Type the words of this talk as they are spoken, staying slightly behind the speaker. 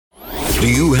Do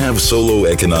you have solo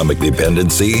economic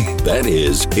dependency? That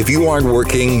is, if you aren't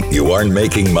working, you aren't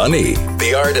making money.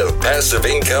 The Art of Passive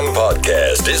Income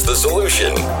podcast is the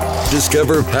solution.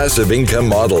 Discover passive income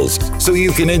models so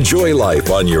you can enjoy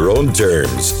life on your own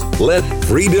terms. Let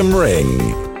freedom ring.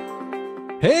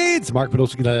 Hey, it's Mark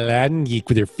Podolsky, the Land Geek,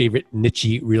 with your favorite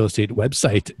niche real estate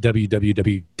website,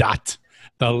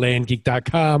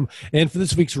 www.thelandgeek.com. And for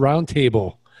this week's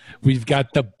roundtable, we've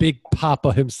got the big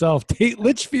papa himself, Tate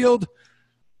Litchfield.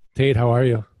 Tate, how are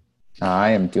you? I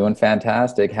am doing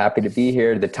fantastic. Happy to be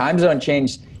here. The time zone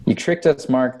change, you tricked us,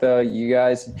 Mark, though. You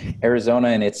guys, Arizona,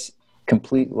 and its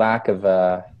complete lack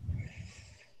of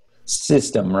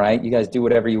system, right? You guys do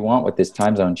whatever you want with this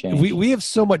time zone change. We have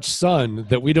so much sun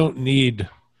that we don't need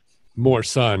more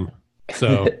sun.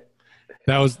 So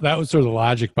that was sort of the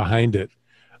logic behind it.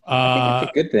 I think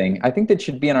it's a good thing. I think that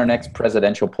should be in our next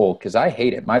presidential poll because I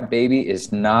hate it. My baby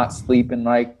is not sleeping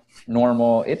like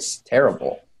normal. It's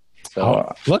terrible.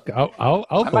 So I'll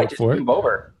vote for it.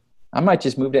 I might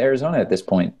just move to Arizona at this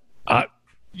point.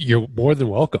 You're more than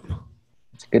welcome.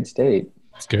 It's a good state.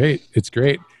 It's great. It's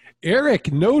great.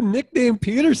 Erik, no nickname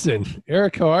Peterson.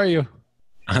 Erik, how are you?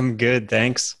 I'm good,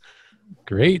 thanks.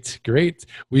 Great.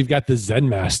 We've got the Zen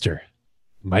Master,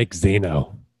 Mike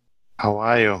Zaino. How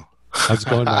are you? How's it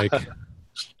going, Mike?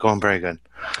 Going very good.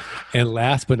 And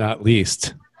last but not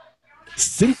least,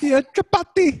 Cynthia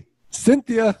Tripathi.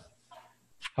 Cynthia,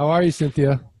 how are you,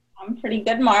 Cynthia? I'm pretty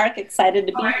good, Mark. Excited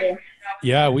to be here.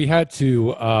 Yeah, we had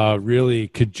to really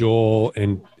cajole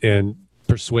and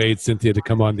persuade Cynthia to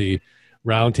come on the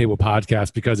Roundtable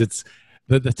podcast because it's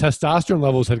the testosterone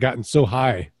levels had gotten so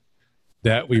high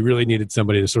that we really needed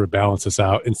somebody to sort of balance us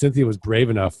out. And Cynthia was brave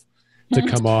enough to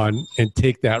come on and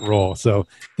take that role. So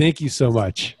thank you so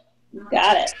much.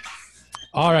 Got it.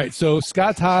 All right. So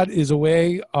Scott Todd is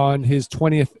away on his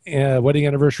 20th wedding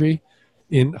anniversary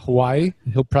in Hawaii.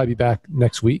 He'll probably be back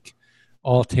next week,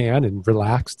 all tan and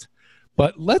relaxed.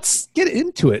 But let's get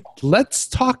into it. Let's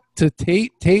talk to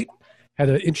Tate. Tate had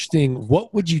an interesting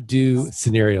what would you do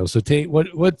scenario. So Tate,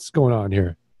 what's going on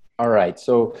here? All right.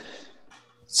 So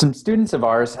some students of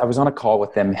ours, I was on a call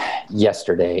with them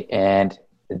yesterday, and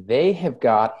they have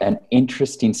got an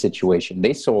interesting situation.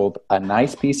 They sold a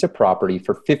nice piece of property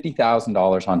for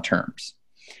 $50,000 on terms,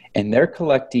 and they're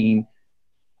collecting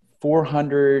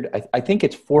I think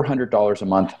it's $400 a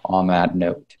month on that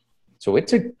note. So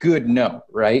it's a good note,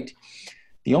 right?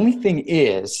 The only thing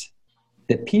is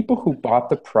the people who bought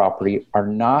the property are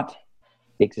not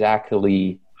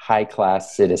exactly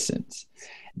high-class citizens.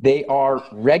 They are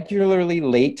regularly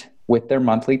late with their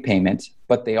monthly payments,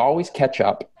 but they always catch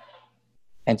up.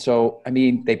 And so,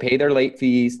 they pay their late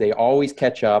fees. They always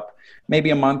catch up. Maybe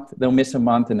a month, they'll miss a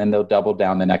month, and then they'll double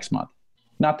down the next month.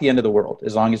 Not the end of the world,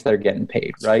 as long as they're getting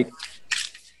paid, right?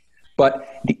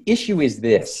 But the issue is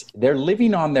this. They're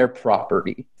living on their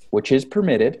property, which is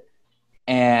permitted,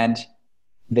 and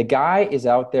the guy is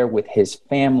out there with his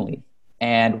family.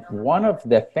 And one of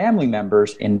the family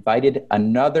members invited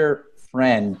another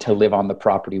friend to live on the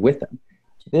property with him.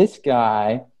 This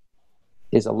guy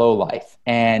is a lowlife,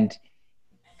 and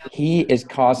he is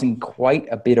causing quite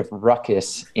a bit of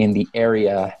ruckus in the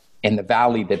area, in the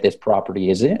valley that this property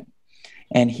is in.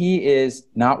 And he is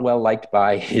not well liked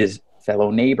by his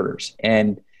fellow neighbors.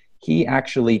 And he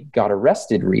actually got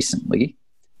arrested recently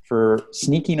for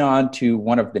sneaking on to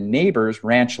one of the neighbors'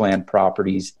 ranch land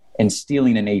properties and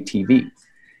stealing an ATV.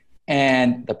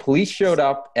 And the police showed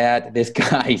up at this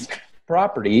guy's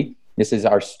property. This is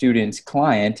our student's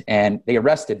client, and they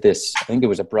arrested this, I think it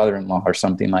was a brother-in-law or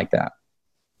something like that.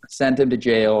 Sent him to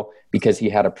jail because he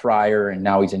had a prior, and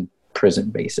now he's in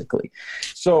prison, basically.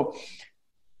 So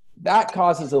that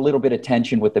causes a little bit of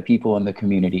tension with the people in the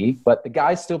community, but the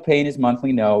guy's still paying his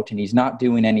monthly note, and he's not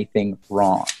doing anything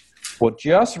wrong. Well,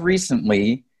 just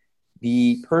recently,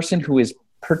 the person who has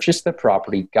purchased the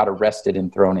property got arrested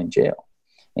and thrown in jail.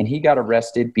 And he got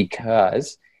arrested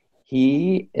because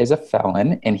he is a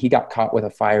felon, and he got caught with a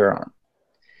firearm.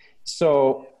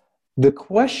 So the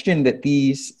question that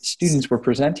these students were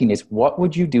presenting is, what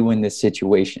would you do in this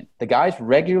situation? The guy's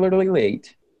regularly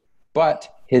late,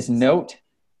 but his note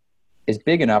is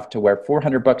big enough to where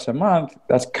 $400 a month,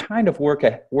 that's kind of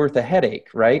worth a headache,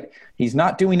 right? He's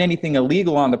not doing anything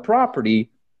illegal on the property,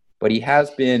 but he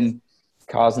has been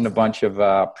causing a bunch of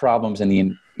problems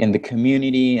in the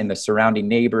community and the surrounding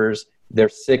neighbors. They're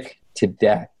sick to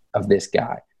death of this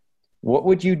guy. What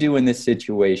would you do in this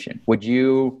situation? Would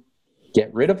you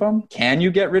get rid of him? Can you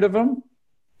get rid of him?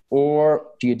 Or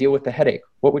do you deal with the headache?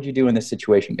 What would you do in this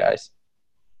situation, guys?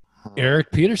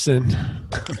 Erik Peterson.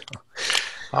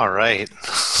 All right.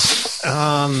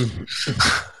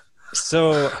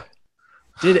 So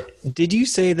Did you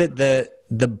say that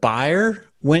the buyer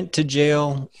went to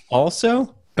jail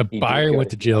also? The buyer went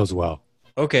to jail as well.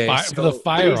 Okay. For the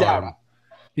firearm.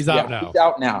 He's out now. He's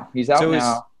out now. He's out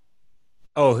now.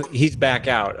 Oh, he's back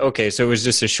out. Okay, so it was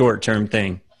just a short-term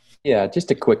thing. Yeah,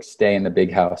 just a quick stay in the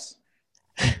big house.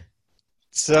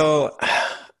 So,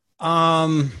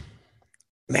 man,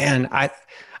 I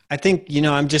think,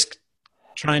 I'm just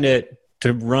trying to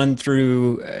run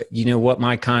through, what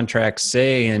my contracts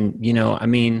say. And,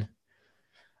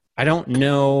 I don't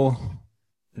know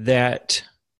that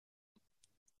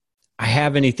I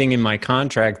have anything in my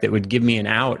contract that would give me an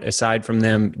out aside from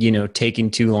them,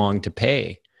 taking too long to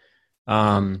pay.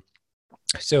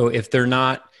 So if they're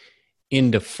not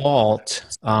in default,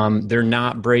 they're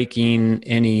not breaking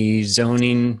any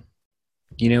zoning,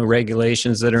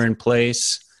 regulations that are in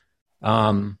place.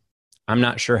 I'm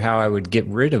not sure how I would get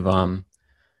rid of them.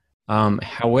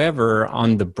 However,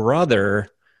 on the brother,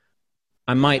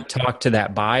 I might talk to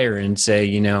that buyer and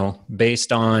say,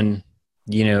 based on,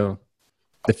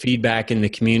 the feedback in the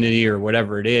community or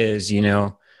whatever it is,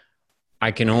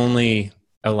 I can only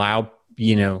allow,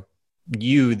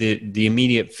 you, the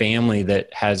immediate family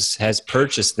that has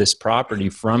purchased this property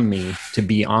from me to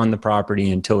be on the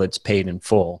property until it's paid in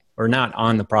full, or not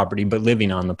on the property, but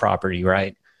living on the property.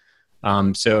 Right.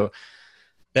 So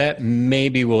that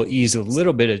maybe will ease a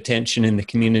little bit of tension in the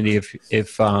community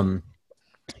if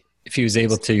he was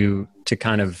able to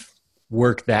kind of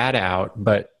work that out.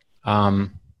 But,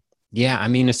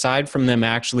 aside from them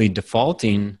actually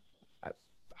defaulting,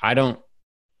 I don't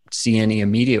see any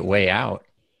immediate way out.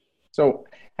 So,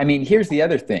 here's the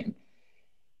other thing.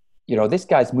 This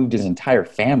guy's moved his entire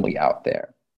family out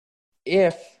there.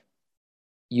 If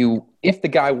the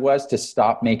guy was to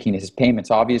stop making his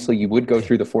payments, obviously you would go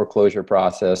through the foreclosure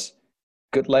process.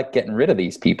 Good luck getting rid of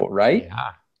these people, right?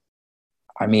 Yeah.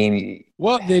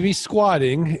 Well, they'd be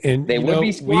squatting, and they would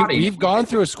be squatting. We've gone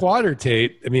through a squatter,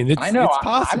 Tate. I know. It's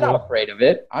possible. I'm not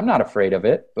afraid of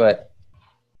it. But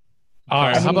all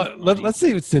right, how about let's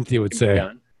see what Cynthia would say.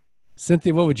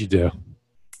 Cynthia, what would you do?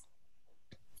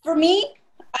 For me,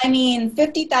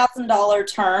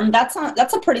 $50,000 term. That's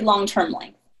a pretty long term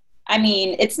length.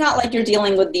 It's not like you're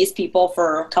dealing with these people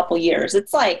for a couple years.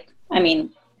 It's like,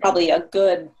 probably a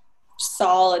good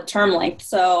solid term length.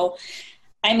 So.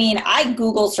 I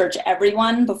Google search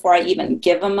everyone before I even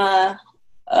give them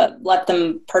let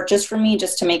them purchase from me,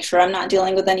 just to make sure I'm not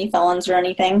dealing with any felons or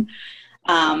anything.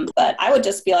 But I would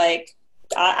just be like,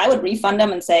 I would refund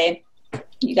them and say,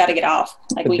 you got to get off.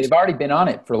 They've already been on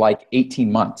it for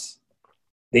 18 months.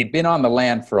 They've been on the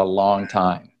land for a long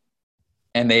time,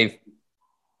 and they've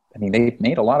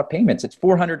made a lot of payments. It's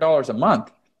 $400 a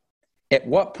month. At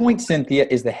what point, Cynthia,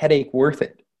 is the headache worth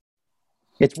it?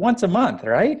 It's once a month,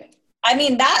 right?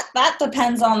 That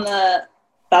depends on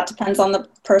the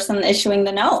person issuing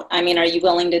the note. Are you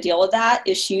willing to deal with that?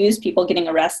 Issues, people getting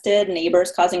arrested,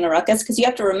 neighbors causing a ruckus? Because you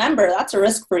have to remember, that's a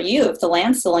risk for you if the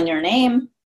land's still in your name.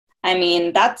 I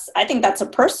think that's a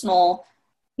personal,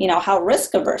 how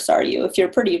risk averse are you? If you're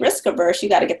pretty risk averse, you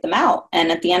got to get them out.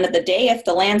 And at the end of the day, if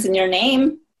the land's in your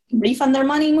name, refund their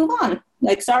money, move on.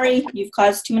 Sorry, you've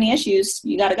caused too many issues.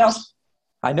 You got to go.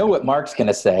 I know what Mark's going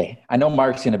to say. I know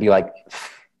Mark's going to be like,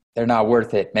 they're not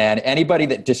worth it, man. Anybody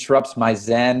that disrupts my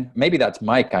Zen, maybe that's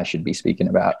Mike I should be speaking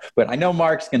about, but I know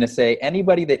Mark's going to say,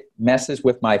 anybody that messes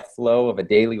with my flow of a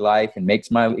daily life and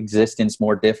makes my existence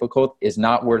more difficult is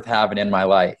not worth having in my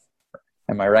life.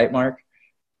 Am I right, Mark?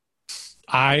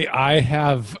 I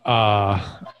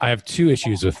have two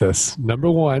issues with this.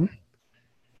 Number one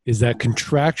is that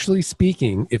contractually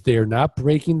speaking, if they are not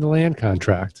breaking the land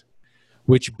contract,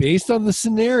 which based on the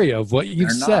scenario of what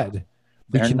you've said,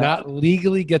 we cannot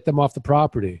legally get them off the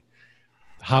property.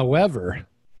 However,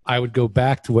 I would go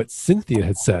back to what Cynthia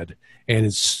had said. And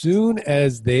as soon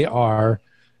as they are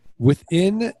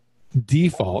within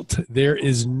default, there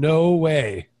is no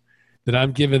way that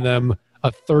I'm giving them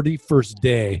a 31st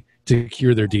day to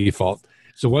cure their default.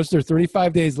 So once they're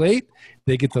 35 days late,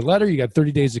 they get the letter. You got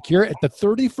 30 days to cure. At the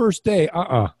 31st day,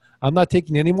 I'm not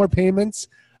taking any more payments.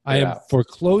 I am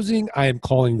foreclosing. I am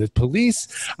calling the police.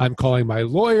 I'm calling my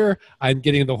lawyer. I'm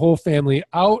getting the whole family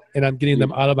out, and I'm getting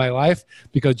them out of my life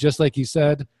because just like you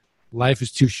said, life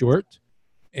is too short.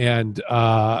 And,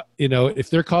 if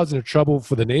they're causing trouble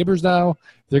for the neighbors now,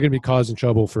 they're going to be causing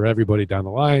trouble for everybody down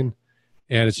the line.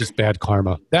 And it's just bad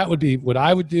karma. That would be what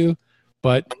I would do.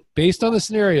 But based on the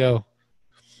scenario,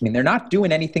 they're not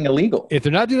doing anything illegal. If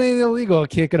they're not doing anything illegal, I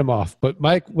can't get them off. But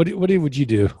Mike, what would you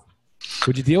do?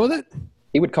 Would you deal with it?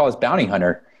 He would call his bounty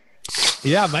hunter.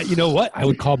 Yeah, Mike, you know what? I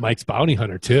would call Mike's bounty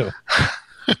hunter too.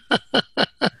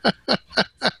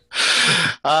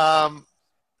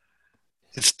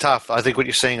 It's tough. I think what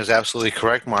you're saying is absolutely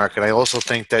correct, Mark. And I also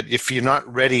think that if you're not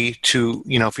ready to,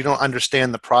 if you don't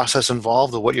understand the process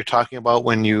involved of what you're talking about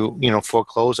when you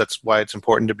foreclose, that's why it's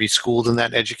important to be schooled in that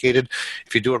and educated.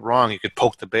 If you do it wrong, you could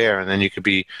poke the bear and then you could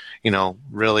be,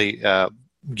 really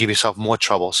give yourself more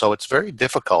trouble. So it's very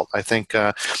difficult. I think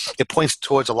it points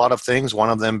towards a lot of things, one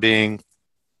of them being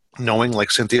knowing,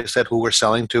 like Cynthia said, who we're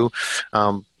selling to.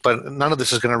 But none of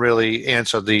this is going to really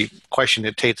answer the question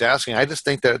that Tate's asking. I just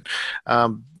think that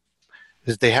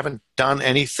they haven't done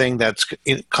anything that's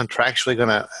contractually going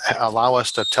to allow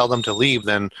us to tell them to leave.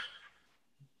 Then,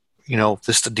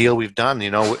 this is the deal we've done. I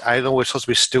know we're supposed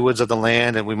to be stewards of the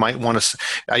land, and we might want to.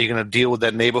 Are you going to deal with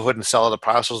that neighborhood and sell other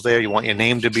parcels there? You want your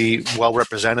name to be well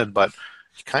represented, but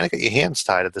you kind of get your hands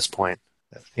tied at this point.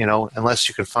 Unless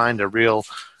you can find a real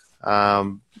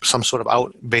some sort of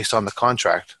out based on the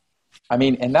contract. I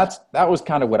mean, and that was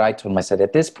kind of what I told him. I said,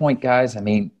 at this point, guys, I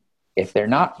mean, if they're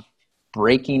not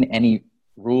breaking any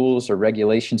rules or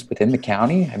regulations within the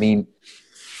county, I mean,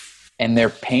 and they're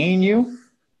paying you,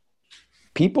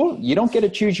 people, you don't get to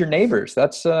choose your neighbors.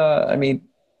 That's,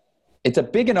 it's a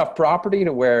big enough property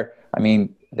to where,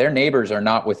 their neighbors are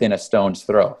not within a stone's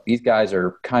throw. These guys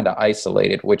are kind of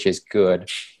isolated, which is good,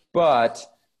 but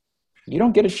you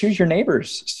don't get to choose your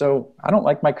neighbors. So I don't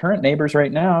like my current neighbors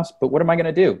right now, but what am I going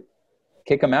to do?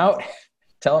 Kick them out?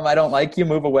 Tell them I don't like you,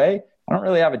 move away? I don't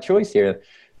really have a choice here,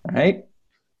 right?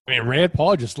 Rand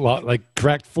Paul just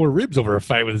cracked 4 ribs over a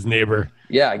fight with his neighbor.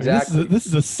 Yeah, exactly. This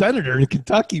is a senator in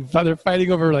Kentucky. They're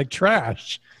fighting over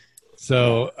trash.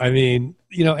 So, and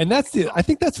I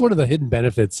think that's one of the hidden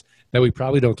benefits that we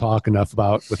probably don't talk enough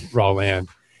about with raw land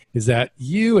is that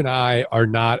you and I are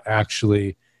not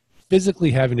actually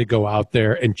physically having to go out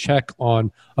there and check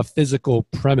on a physical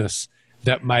premise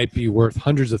that might be worth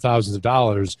hundreds of thousands of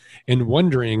dollars and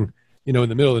wondering, in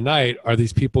the middle of the night, are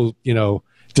these people,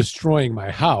 destroying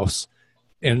my house?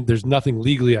 And there's nothing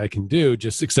legally I can do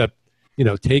just except,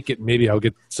 take it. Maybe I'll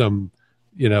get some,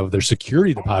 their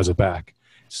security deposit back.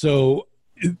 So,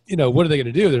 what are they going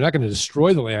to do? They're not going to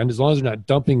destroy the land as long as they're not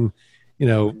dumping,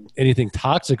 anything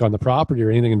toxic on the property or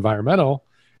anything environmental.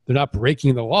 They're not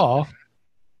breaking the law.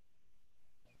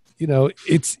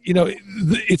 It's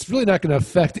really not going to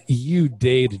affect you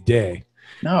day to day.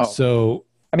 No. So,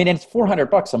 and it's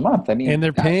 $400 a month. And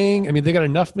they're paying, they got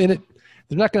enough in it.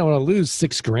 They're not going to want to lose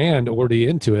 $6,000 already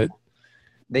into it.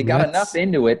 They got enough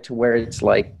into it to where it's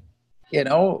like,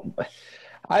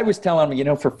 I was telling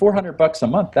them, for $400 a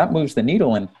month, that moves the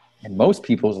needle in most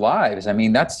people's lives.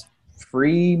 That's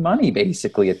free money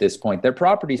basically at this point. Their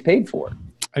property's paid for.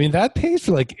 That pays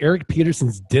for Erik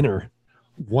Peterson's dinner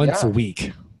once a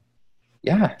week.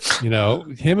 Yeah.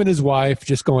 Him and his wife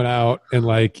just going out and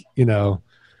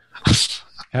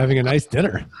having a nice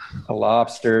dinner. A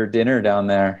lobster dinner down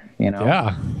there,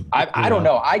 Yeah. I don't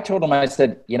know. I told him, I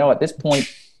said, at this point,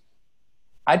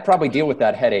 I'd probably deal with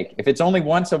that headache. If it's only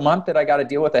once a month that I got to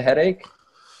deal with a headache,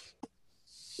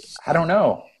 I don't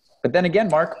know. But then again,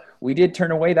 Mark, we did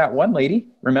turn away that one lady,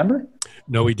 remember?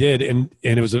 No, we did. And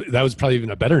that was probably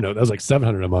even a better note. That was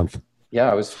 $700 a month.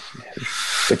 Yeah, it was,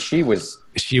 but she was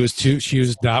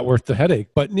not worth the headache.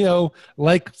 But,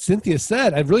 like Cynthia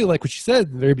said, I really like what she said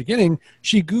at the very beginning.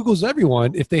 She Googles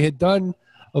everyone. If they had done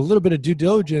a little bit of due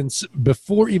diligence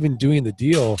before even doing the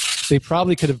deal, they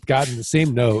probably could have gotten the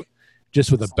same note just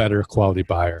with a better quality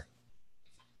buyer.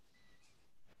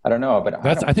 I don't know, but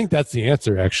I think that's the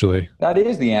answer, actually. That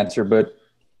is the answer, but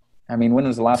when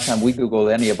was the last time we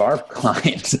Googled any of our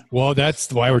clients? Well,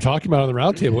 that's why we're talking about it on the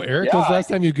roundtable. Erik, when's the last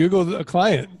time you Googled a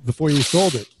client before you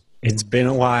sold it? It's been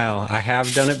a while. I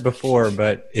have done it before,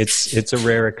 but it's a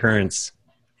rare occurrence.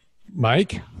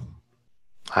 Mike?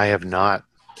 I have not.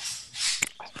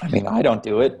 I don't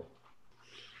do it.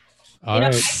 All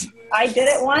right. I did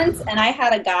it once, and I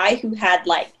had a guy who had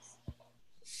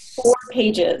 4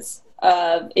 pages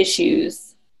of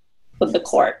issues with the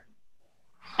court.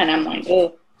 And I'm like,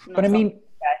 oh. But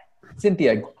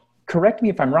Cynthia, correct me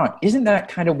if I'm wrong. Isn't that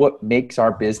kind of what makes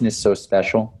our business so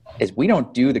special? Is we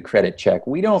don't do the credit check.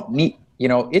 We don't need,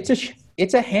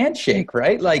 it's a handshake,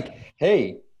 right?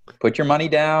 Hey, put your money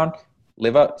down,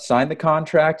 live up, sign the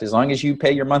contract. As long as you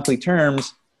pay your monthly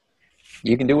terms,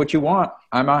 you can do what you want.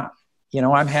 I'm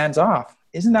hands off.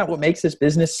 Isn't that what makes this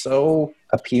business so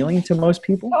appealing to most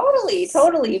people?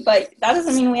 Totally. But that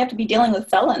doesn't mean we have to be dealing with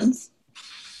felons.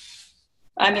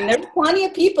 There's plenty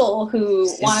of people who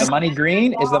want. Is the money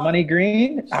green? Is the money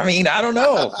green? I don't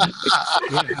know.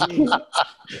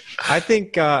 I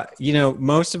think,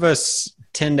 most of us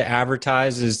tend to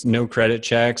advertise as no credit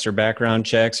checks or background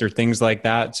checks or things like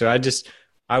that. So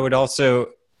I would also,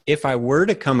 if I were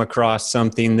to come across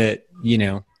something that,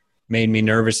 made me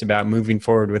nervous about moving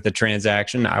forward with the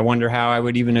transaction. I wonder how I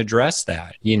would even address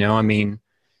that. I mean,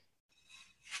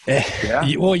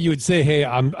 Yeah. Well, you would say, "Hey,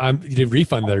 you'd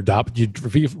refund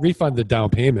you'd refund the down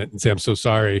payment and say, I'm so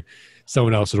sorry,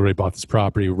 someone else had already bought this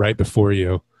property right before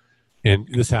you, and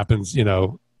this happens,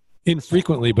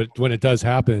 infrequently, but when it does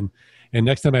happen, and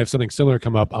next time I have something similar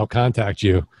come up, I'll contact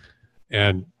you,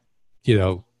 and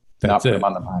that's Not put it. them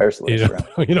on the buyer's list.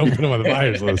 Right? You don't put them on the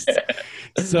buyer's list.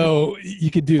 So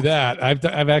you could do that.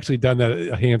 I've actually done that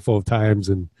a handful of times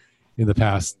in the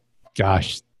past,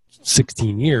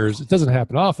 16 years. It doesn't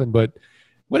happen often, but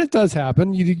when it does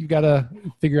happen, you got to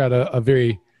figure out a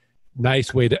very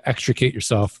nice way to extricate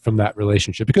yourself from that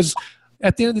relationship. Because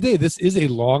at the end of the day, this is a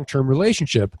long-term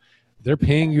relationship. They're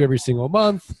paying you every single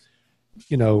month.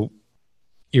 There's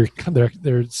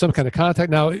some kind of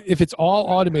contact. Now, if it's all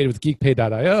automated with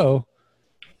geekpay.io,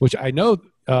 which I know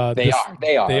They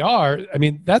are. I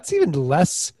mean, that's even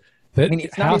less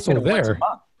it's not hassle even there. once a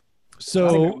month.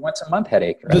 So Once a month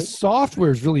headache, right? the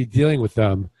software is really dealing with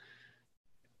them.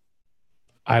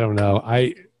 I don't know.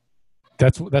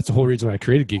 That's the whole reason why I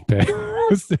created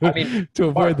GeekPay. to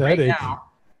avoid that headache. Now,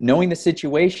 knowing the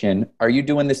situation, are you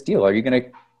doing this deal? Are you going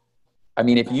to?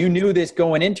 If you knew this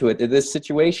going into it, that this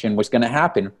situation was going to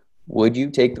happen, would you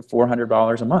take the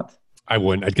 $400 a month? I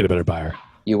wouldn't. I'd get a better buyer.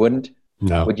 You wouldn't?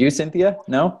 No. Would you, Cynthia?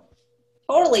 No?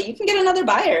 Totally. You can get another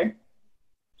buyer.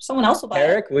 Someone else will buy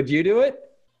Erik, would you do it?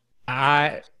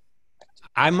 I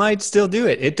might still do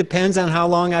it. It depends on how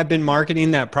long I've been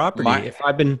marketing that property. If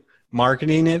I've been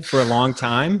marketing it for a long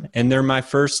time and they're my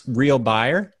first real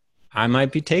buyer, I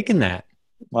might be taking that.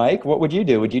 Mike, what would you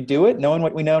do? Would you do it knowing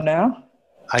what we know now?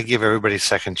 I give everybody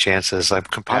second chances. I'm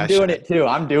compassionate. I'm doing it too.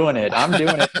 I'm doing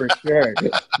it for sure.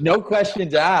 No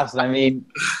questions asked. $400.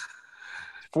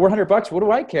 What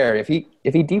do I care? If he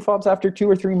defaults after 2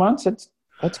 or 3 months,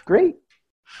 that's great.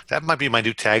 That might be my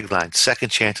new tagline: second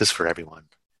chances for everyone.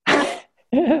 I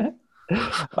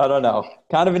don't know.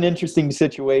 Kind of an interesting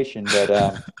situation, but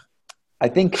I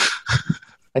think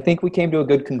we came to a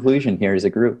good conclusion here as a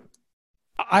group.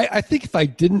 I think if I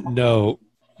didn't know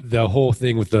the whole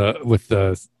thing with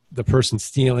the person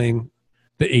stealing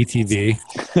the ATV,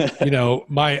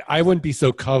 I wouldn't be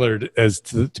so colored as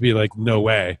to be like, no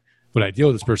way would I deal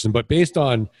with this person. But based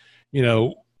on,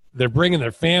 they're bringing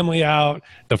their family out,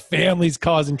 the family's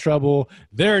causing trouble,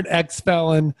 they're an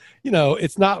ex-felon,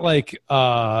 it's not like,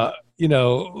 like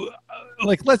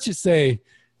let's just say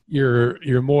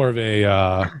you're more of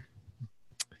a,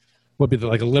 would be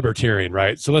like a libertarian,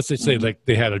 right? So let's just say like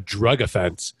they had a drug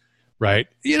offense, right?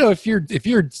 If you're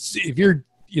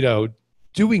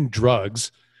doing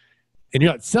drugs and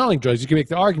you're not selling drugs, you can make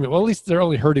the argument, well, at least they're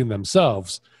only hurting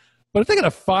themselves. But if they got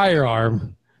a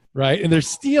firearm, right, and they're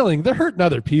stealing, they're hurting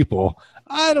other people.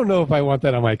 I don't know if I want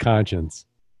that on my conscience.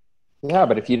 Yeah,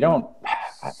 but if you don't,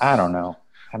 I don't know.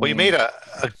 You made a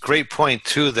great point,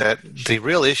 too, that the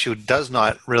real issue does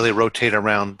not really rotate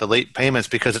around the late payments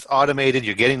because it's automated.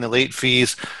 You're getting the late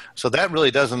fees. So that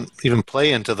really doesn't even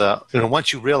play into the,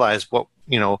 once you realize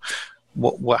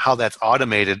how that's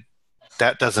automated,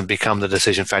 that doesn't become the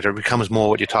decision factor. It becomes more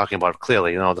what you're talking about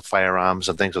clearly, the firearms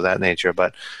and things of that nature.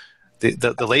 But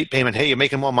the late payment, hey, you're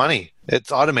making more money.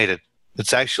 It's automated.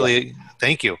 It's actually,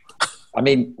 thank you.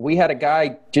 We had a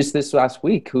guy just this last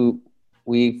week who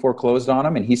we foreclosed on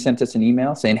him, and he sent us an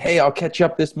email saying, hey, I'll catch you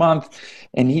up this month.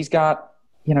 And he's got,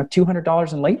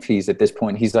 $200 in late fees at this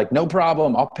point. He's like, no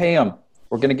problem. I'll pay him.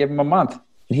 We're going to give him a month.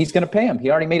 And he's going to pay him.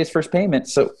 He already made his first payment.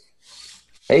 So,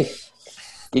 hey,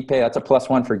 GeekPay, that's a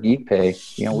 +1 for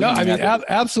GeekPay.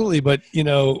 Absolutely. But,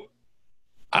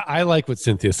 I like what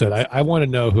Cynthia said. I want to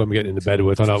know who I'm getting into bed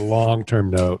with on a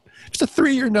long-term note. Just a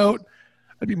 3-year note,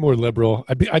 I'd be more liberal.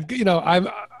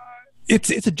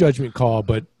 It's a judgment call,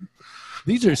 but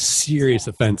these are serious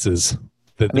offenses.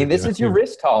 This is your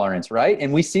risk tolerance, right?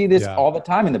 And we see this all the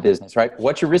time in the business, right?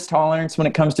 What's your risk tolerance when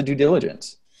it comes to due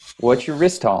diligence? What's your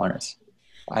risk tolerance?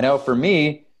 I know for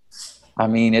me,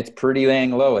 it's pretty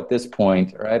dang low at this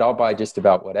point, right? I'll buy just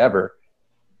about whatever.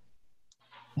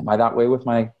 Am I that way with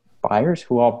my buyers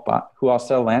who I'll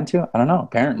sell land to? I don't know.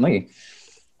 Apparently.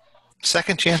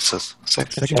 Second chances.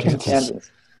 Second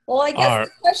chances. Well, I guess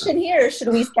the question here, should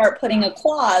we start putting a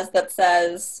clause that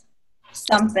says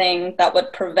something that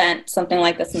would prevent something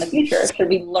like this in the future? Should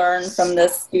we learn from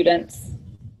this student's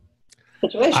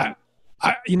situation?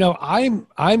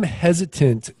 I'm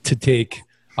hesitant to take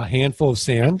a handful of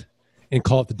sand and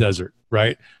call it the desert,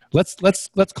 right? Let's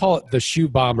call it the shoe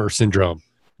bomber syndrome,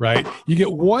 right? You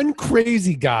get one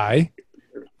crazy guy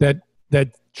that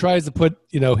tries to put,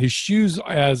 his shoes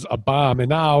as a bomb, and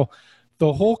now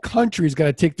the whole country's got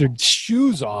to take their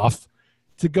shoes off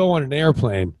to go on an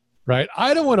airplane. right?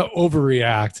 I don't want to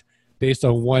overreact based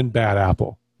on one bad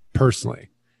apple personally,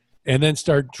 and then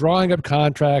start drawing up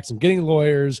contracts and getting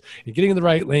lawyers and getting the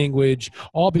right language,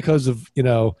 all because of,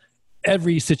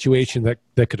 every situation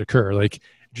that could occur. Like,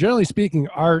 generally speaking,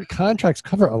 our contracts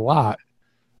cover a lot.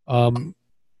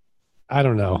 I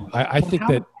don't know. I think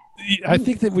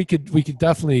that we could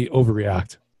definitely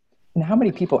overreact. And how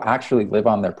many people actually live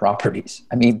on their properties?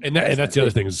 I mean, and that's the other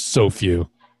thing, is so few.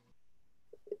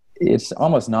 It's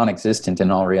almost non-existent in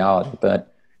all reality,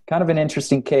 but kind of an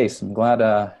interesting case. I'm glad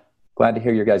to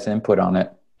hear your guys' input on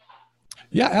it.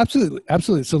 Yeah,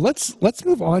 absolutely. So let's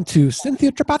move on to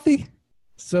Cynthia Tripathi.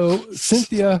 So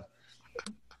Cynthia,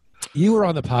 you were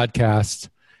on the podcast,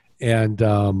 and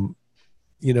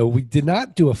we did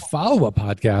not do a follow-up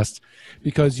podcast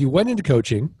because you went into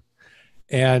coaching.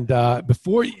 And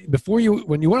before you,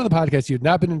 when you went on the podcast, you had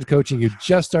not been into coaching. You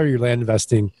just started your land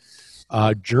investing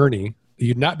journey.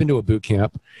 You'd not been to a boot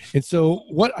camp. And so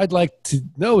what I'd like to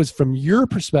know is, from your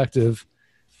perspective,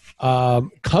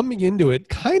 coming into it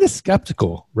kind of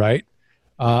skeptical, right?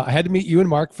 I had to meet you and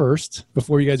Mark first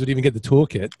before you guys would even get the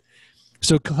toolkit.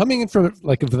 So coming in from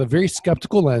with a very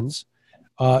skeptical lens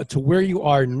to where you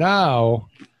are now,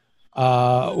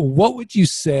 what would you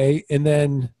say? And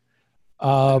then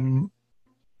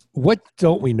what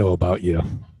don't we know about you?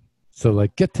 So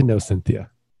get to know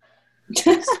Cynthia.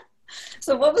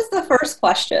 So what was the first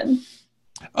question?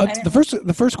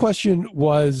 The first question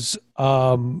was,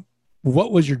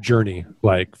 what was your journey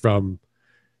like from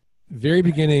very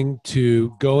beginning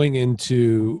to going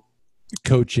into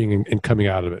coaching and coming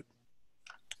out of it?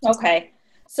 Okay.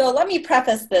 So let me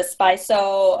preface this by,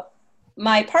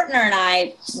 my partner and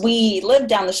I, we lived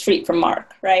down the street from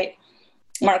Mark, right?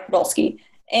 Mark Podolsky.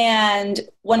 And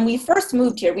when we first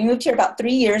moved here, we moved here about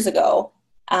 3 years ago.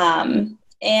 And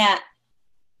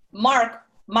Mark,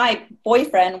 my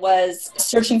boyfriend, was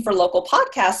searching for local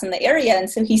podcasts in the area. And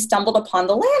so he stumbled upon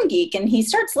the Land Geek, and he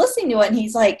starts listening to it. And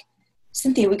he's like,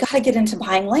 Cynthia, we got to get into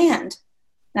buying land.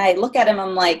 And I look at him,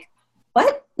 I'm like,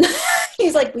 what?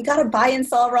 He's like, we got to buy and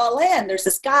sell raw land. There's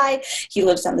this guy, he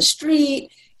lives down the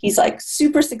street. He's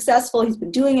super successful. He's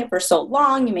been doing it for so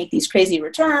long. You make these crazy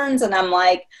returns. And I'm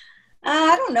like,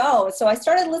 I don't know. So I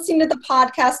started listening to the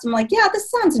podcast. I'm like, yeah, this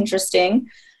sounds interesting.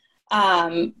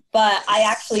 But I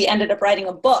actually ended up writing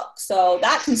a book. So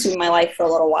that consumed my life for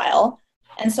a little while.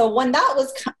 And so when that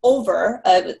was over,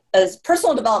 a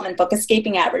personal development book,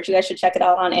 Escaping Average, you guys should check it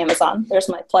out on Amazon. There's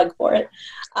my plug for it.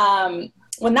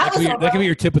 When that was over, that can be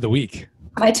your tip of the week.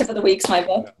 My tip of the week's my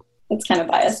book. It's kind of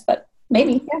biased, but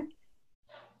maybe, yeah.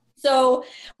 So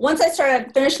once I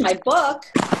finished my book,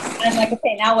 I'm like,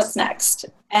 okay, now what's next?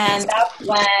 And that's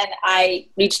when I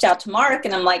reached out to Mark,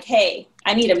 and I'm like, hey,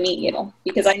 I need to meet you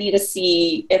because I need to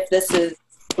see if this is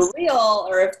for real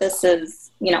or if this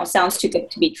is, sounds too good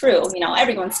to be true.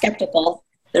 Everyone's skeptical.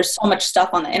 There's so much stuff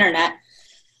on the internet.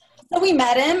 So we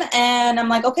met him, and I'm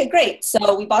like, okay, great.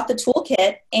 So we bought the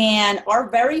toolkit, and our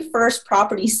very first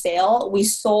property sale, we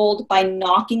sold by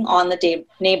knocking on the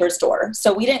neighbor's door.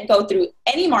 So we didn't go through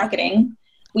any marketing.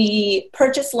 We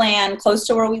purchased land close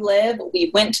to where we live.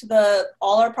 We went to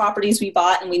all our properties we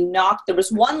bought, and we knocked. There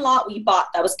was one lot we bought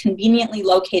that was conveniently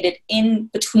located in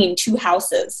between two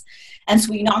houses. And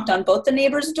so we knocked on both the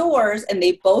neighbors' doors, and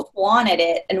they both wanted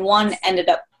it, and one ended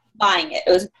up buying it.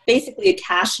 It was basically a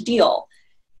cash deal.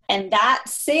 And that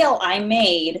sale I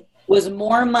made was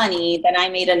more money than I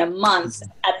made in a month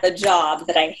at the job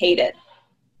that I hated.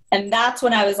 And that's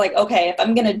when I was like, okay, if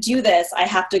I'm going to do this, I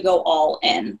have to go all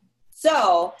in.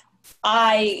 So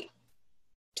I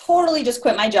totally just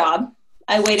quit my job.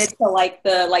 I waited till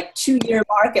the 2-year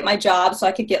mark at my job so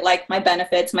I could get my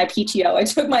benefits, my PTO. I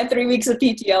took my 3 weeks of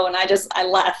PTO and I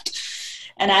left.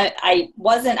 And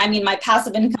my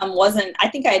passive income wasn't, I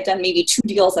think I had done maybe 2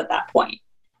 deals at that point.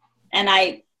 And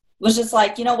I was just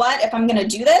like, you know what, if I'm going to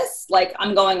do this,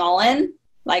 I'm going all in.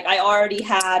 I already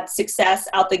had success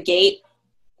out the gate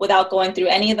without going through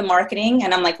any of the marketing.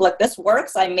 And I'm like, look, this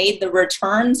works. I made the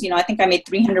returns. I think I made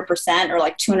 300% or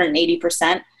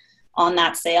 280% on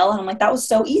that sale. And I'm like, that was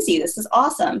so easy. This is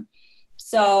awesome.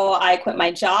 So I quit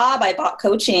my job. I bought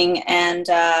coaching, and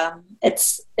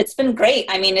it's been great.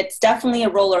 It's definitely a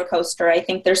roller coaster. I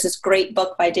think there's this great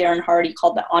book by Darren Hardy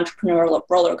called The Entrepreneurial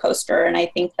Roller Coaster. And I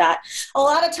think that a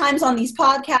lot of times on these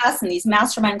podcasts and these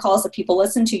mastermind calls that people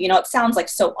listen to, it sounds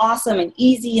so awesome and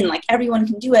easy and everyone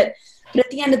can do it. But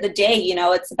at the end of the day,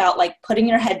 it's about putting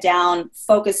your head down,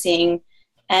 focusing,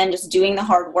 and just doing the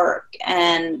hard work.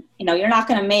 And, you're not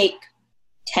going to make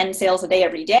 10 sales a day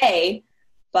every day.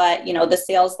 But, the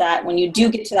sales that when you do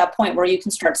get to that point where you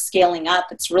can start scaling up,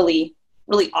 it's really,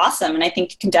 really awesome. And I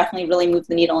think it can definitely really move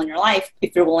the needle in your life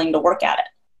if you're willing to work at it.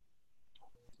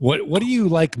 What do you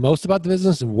like most about the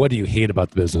business, and what do you hate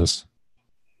about the business?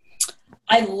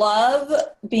 I love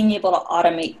being able to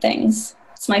automate things.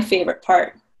 It's my favorite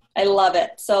part. I love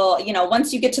it. So,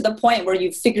 once you get to the point where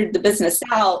you've figured the business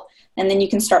out and then you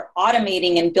can start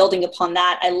automating and building upon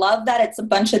that, I love that it's a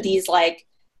bunch of these like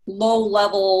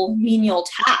low-level menial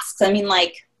tasks. I mean,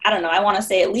 like, I don't know, I want to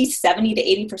say at least 70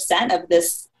 to 80% of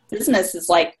this business is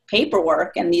like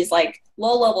paperwork and these like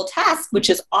low-level tasks, which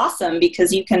is awesome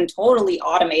because you can totally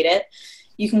automate it.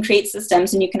 You can create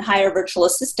systems and you can hire virtual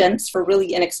assistants for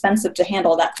really inexpensive to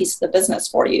handle that piece of the business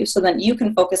for you. So then you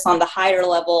can focus on the higher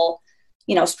level,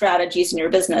 strategies in your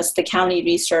business, the county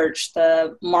research,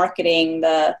 the marketing,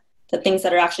 the things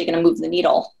that are actually going to move the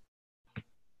needle.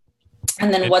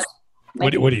 And then what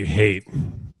do you hate?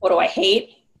 What do I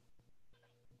hate?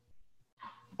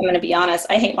 I'm going to be honest.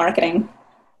 I hate marketing.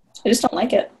 I just don't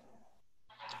like it.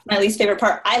 My least favorite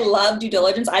part. I love due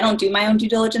diligence. I don't do my own due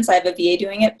diligence. I have a VA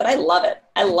doing it, but I love it.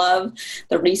 I love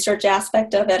the research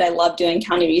aspect of it. I love doing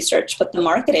county research, but the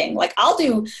marketing, like I'll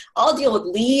deal with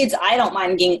leads. I don't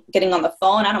mind getting on the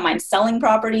phone. I don't mind selling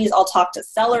properties. I'll talk to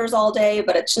sellers all day,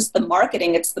 but it's just the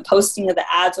marketing. It's the posting of the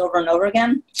ads over and over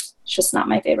again. It's just not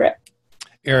my favorite.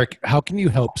 Erik, how can you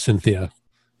help Cynthia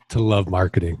to love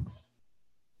marketing?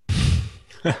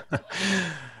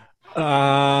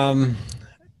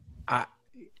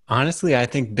 Honestly, I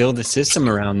think build a system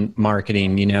around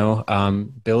marketing,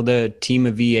 build a team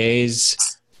of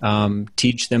VAs,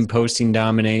 teach them posting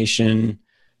domination,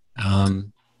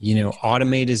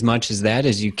 automate as much as that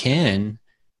as you can.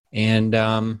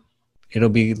 And it'll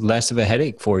be less of a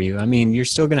headache for you. I mean, you're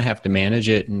still going to have to manage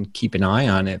it and keep an eye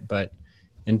on it. But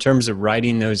in terms of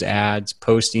writing those ads,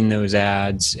 posting those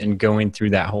ads, and going through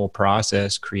that whole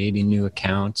process, creating new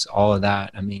accounts, all of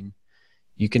that, I mean,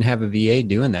 you can have a VA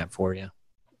doing that for you.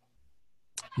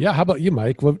 Yeah. How about you,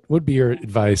 Mike? What would be your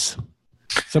advice?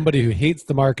 Somebody who hates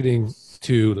the marketing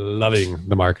to loving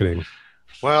the marketing.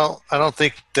 Well, I don't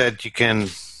think that you can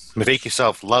make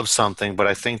yourself love something, but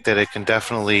I think that it can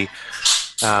definitely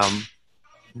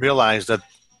realize that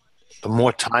the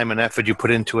more time and effort you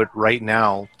put into it right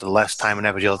now, the less time and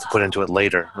effort you'll have to put into it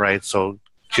later, right? So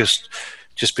just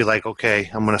be like, okay,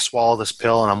 I'm going to swallow this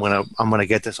pill and I'm going to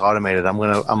get this automated. I'm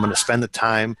going to spend the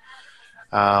time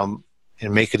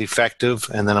and make it effective,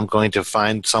 and then I'm going to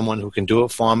find someone who can do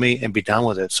it for me and be done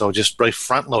with it. So just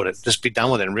front load it, just be done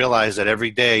with it, and realize that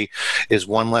every day is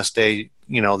one less day,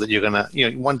 that you're going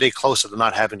to, one day closer to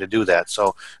not having to do that.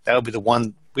 So that would be the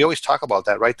one, we always talk about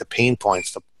that, right? The pain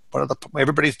points,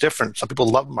 everybody's different. Some people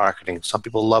love marketing, some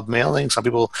people love mailing, some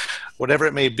people, whatever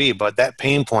it may be, but that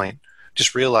pain point,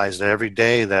 just realize that every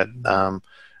day that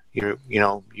you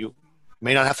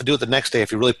may not have to do it the next day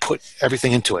if you really put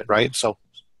everything into it, right? So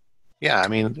yeah, I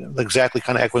mean, exactly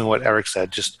kind of echoing what Erik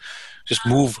said. Just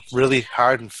move really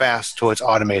hard and fast towards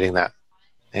automating that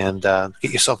and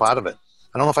get yourself out of it.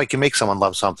 I don't know if I can make someone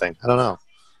love something. I don't know.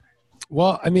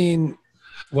 Well, I'm going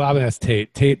to ask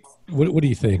Tate. Tate, what do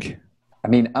you think? I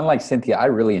mean, unlike Cynthia, I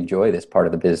really enjoy this part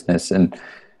of the business. And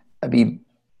I mean,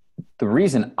 the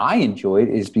reason I enjoy it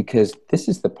is because this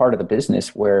is the part of the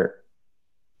business where,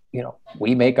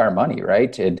 we make our money,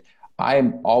 right? And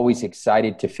I'm always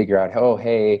excited to figure out,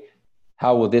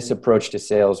 how will this approach to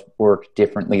sales work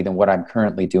differently than what I'm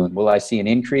currently doing? Will I see an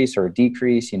increase or a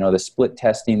decrease? The split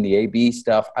testing, the A/B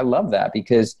stuff. I love that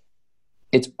because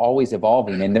it's always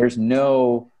evolving, and there's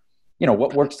no,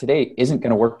 what works today isn't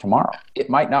going to work tomorrow. It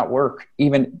might not work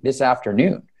even this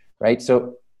afternoon, right?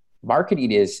 So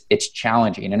marketing it's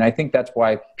challenging. And I think that's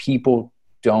why people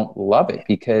don't love it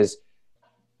because,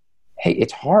 hey,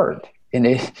 it's hard.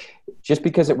 And just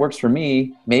because it works for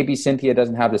me, maybe Cynthia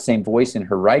doesn't have the same voice in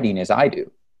her writing as I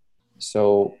do.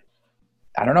 So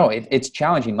I don't know. It's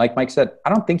challenging. Like Mike said, I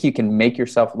don't think you can make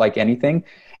yourself like anything.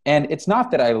 And it's not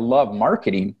that I love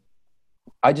marketing.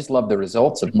 I just love the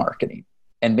results of marketing.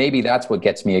 And maybe that's what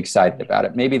gets me excited about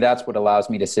it. Maybe that's what allows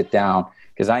me to sit down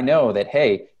because I know that,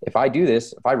 hey, if I do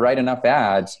this, if I write enough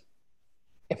ads,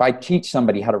 if I teach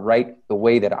somebody how to write the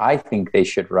way that I think they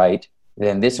should write,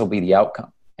 then this will be the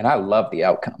outcome. And I love the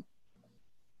outcome.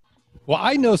 Well,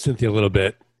 I know Cynthia a little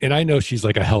bit, and I know she's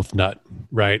like a health nut,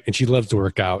 right? And she loves to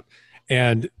work out.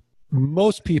 And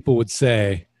most people would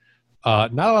say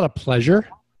not a lot of pleasure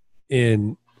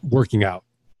in working out,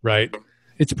 right?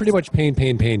 It's pretty much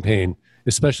pain,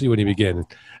 especially when you begin.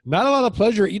 Not a lot of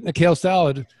pleasure eating a kale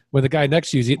salad when the guy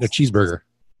next to you is eating a cheeseburger,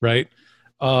 right?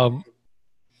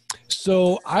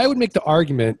 So I would make the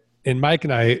argument, and Mike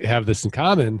and I have this in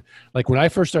common. Like when I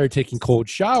first started taking cold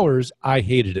showers, I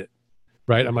hated it,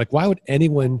 right? I'm like, why would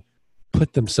anyone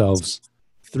put themselves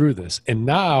through this? And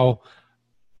now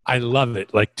I love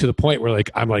it, like to the point where like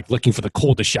I'm like looking for the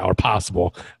coldest shower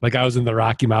possible. Like I was in the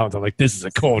Rocky Mountains, I'm like, this is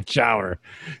a cold shower.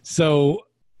 So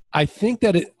I think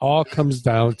that it all comes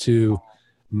down to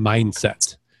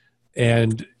mindset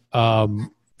and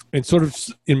sort of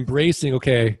embracing,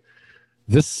 okay,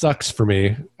 this sucks for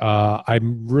me.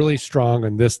 I'm really strong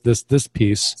on this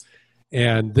piece,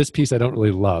 and this piece I don't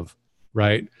really love,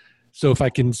 right? So if I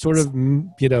can sort of,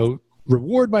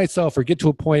 reward myself or get to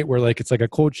a point where like it's like a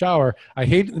cold shower, I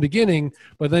hate it in the beginning,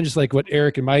 but then just like what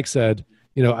Erik and Mike said,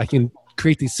 I can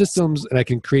create these systems and I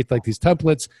can create like these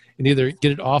templates and either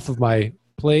get it off of my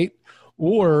plate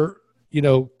or,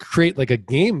 create like a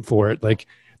game for it, like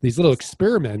these little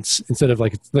experiments instead of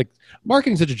like, it's like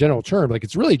marketing is such a general term, like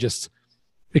it's really just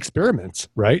experiments,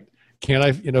 right? Can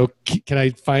I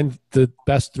find the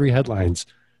best 3 headlines,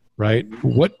 right?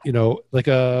 What,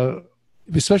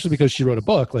 especially because she wrote a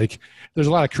book, like there's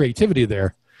a lot of creativity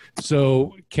there.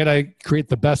 So can I create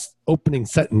the best opening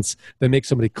sentence that makes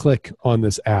somebody click on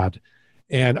this ad?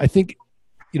 And I think,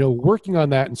 working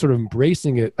on that and sort of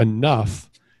embracing it enough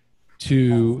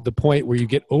to the point where you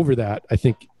get over that, I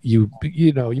think you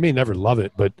may never love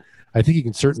it, but I think you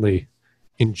can certainly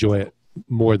enjoy it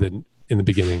more than in the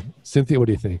beginning. Cynthia, what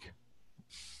do you think?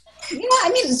 Yeah,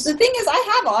 the thing is,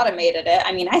 I have automated it.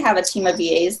 I have a team of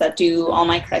VAs that do all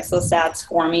my Craigslist ads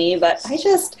for me, but I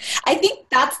think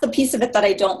that's the piece of it that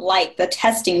I don't like, the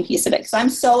testing piece of it, because I'm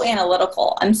so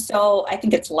analytical. I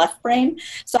think it's left brain.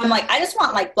 So I'm like, I just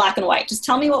want like black and white. Just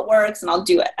tell me what works and I'll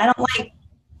do it. I don't like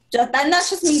and that's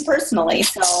just me personally.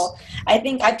 So I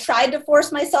think I've tried to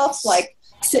force myself, like,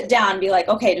 sit down and be like,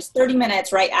 okay, just 30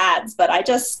 minutes, write ads. But I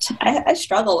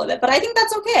struggle with it. But I think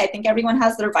that's okay. I think everyone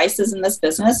has their vices in this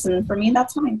business. And for me,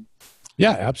 that's fine.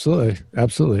 Yeah, absolutely.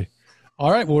 Absolutely.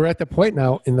 All right. Well, we're at the point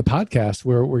now in the podcast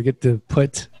where we get to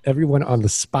put everyone on the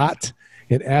spot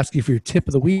and ask you for your tip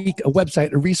of the week, a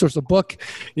website, a resource, a book.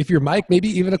 If you're Mike, maybe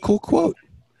even a cool quote.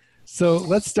 So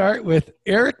let's start with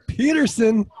Erik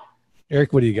Peterson.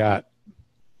 Erik, what do you got?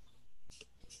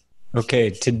 Okay,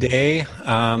 today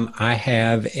I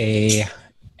have a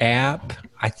app.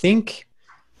 I think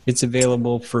it's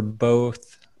available for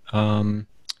both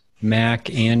Mac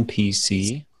and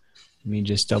PC. Let me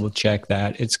just double check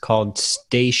that. It's called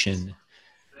Station.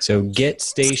 So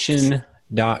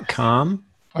getstation.com.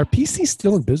 Are PCs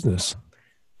still in business?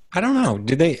 I don't know.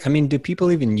 Do people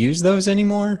even use those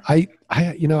anymore? I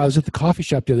was at the coffee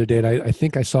shop the other day and I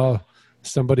think I saw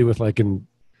somebody with like a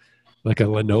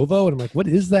Lenovo, and I'm like, what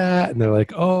is that? And they're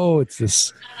like, oh, it's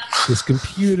this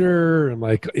computer. And I'm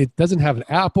like, it doesn't have an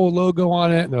Apple logo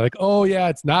on it. And they're like, oh yeah,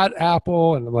 it's not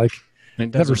Apple. And I'm like,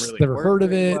 never heard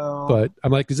of it. Well. But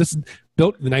I'm like, is this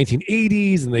built in the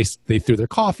 1980s? And they threw their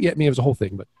coffee at me. It was a whole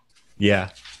thing, but yeah.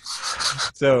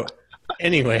 So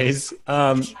anyways,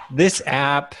 this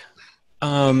app,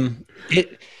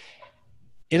 it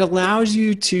allows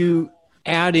you to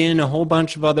add in a whole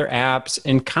bunch of other apps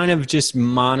and kind of just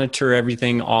monitor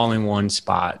everything all in one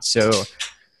spot. So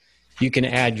you can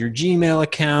add your Gmail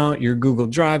account, your Google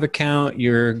Drive account,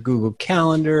 your Google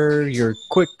Calendar, your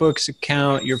QuickBooks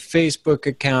account, your Facebook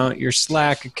account, your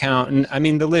Slack account. And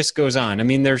the list goes on.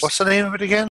 What's the name of it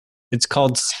again? It's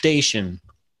called Station.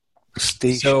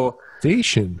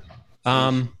 Station.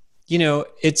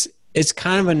 It's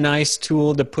kind of a nice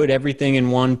tool to put everything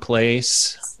in one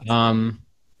place.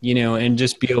 And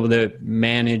just be able to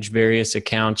manage various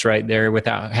accounts right there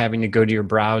without having to go to your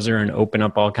browser and open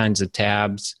up all kinds of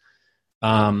tabs.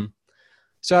 So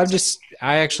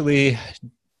I actually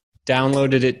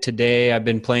downloaded it today. I've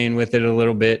been playing with it a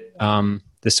little bit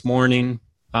this morning.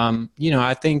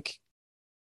 I think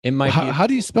it might be. How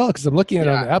do you spell it? Because I'm looking at it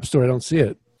on the App Store. I don't see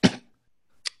it.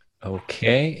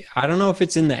 Okay. I don't know if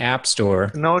it's in the App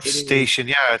Store. No, it's Station.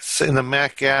 Yeah, it's in the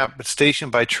Mac app. It's Station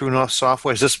by True North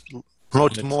Software. Is this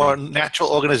promotes more natural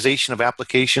organization of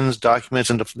applications, documents,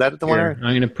 and that the one? I'm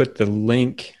going to put the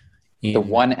link in. The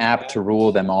one app to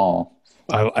rule them all.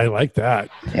 I like that.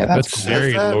 Yeah, that's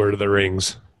very Lord of the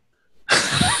Rings.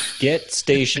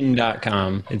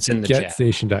 Getstation.com. It's in the chat.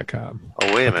 Getstation.com.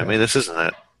 Oh, wait a minute. Maybe this isn't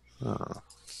it.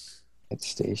 Get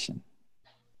Station.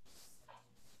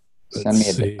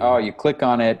 You click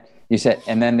on it. You said,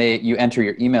 and then you enter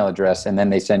your email address, and then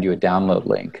they send you a download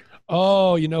link.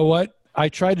 Oh, you know what? I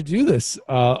tried to do this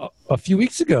a few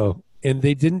weeks ago, and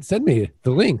they didn't send me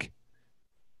the link.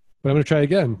 But I'm going to try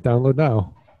again. Download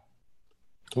now.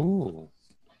 Ooh.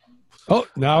 Oh,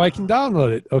 now I can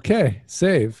download it. Okay,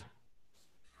 save.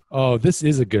 Oh, this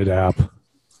is a good app.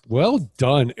 Well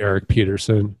done, Erik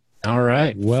Peterson. All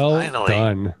right. Well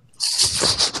done.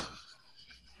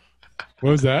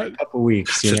 What was that? A couple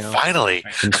weeks, Finally.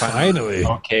 Finally.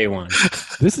 Okay, one.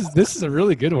 This is a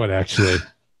really good one, actually.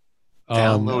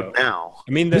 Download now.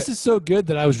 I mean, this is so good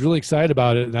that I was really excited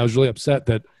about it, and I was really upset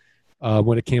that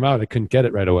when it came out, I couldn't get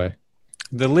it right away.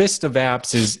 the list of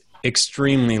apps is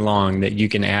extremely long that you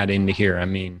can add into here. I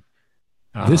mean,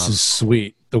 this is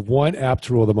sweet. The one app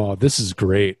to rule them all. This is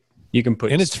great. you can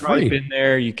put And it's Stripe free. in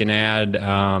there. You can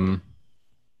add,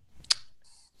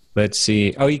 let's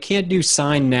see. Oh, you can't do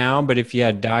Sign Now, but if you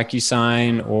had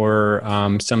DocuSign or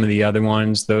some of the other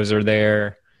ones, those are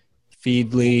there.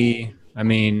 Feedly. I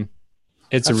mean,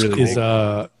 it's a really Is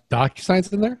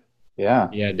DocuSign's in there? Yeah.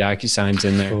 yeah, DocuSign's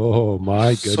in there. Oh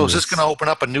my goodness! So is this going to open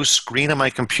up a new screen on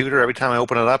my computer every time I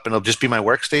open it up, and it'll just be my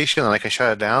workstation, and I can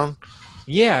shut it down?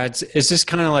 Yeah, it's just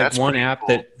kind of like That's one pretty app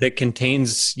cool. that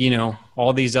contains,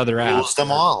 all these other Rules apps.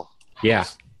 them all. Yeah.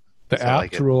 the So I app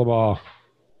like to it. rule them all.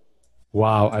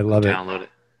 Wow, I love it. Download it.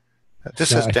 This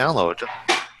says Yeah. download.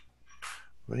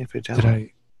 Waiting for you to Did download.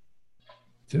 I?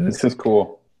 Did This is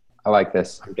cool. I like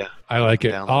this. Yeah. I like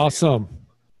it. Download it.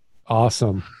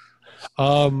 Awesome.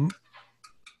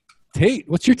 Tate,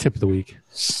 what's your tip of the week?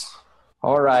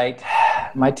 All right.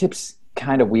 My tip's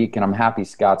kind of weak, and I'm happy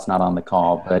Scott's not on the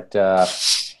call, but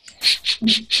it's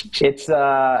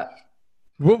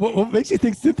What makes you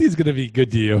think Cynthia's going to be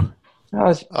good to you?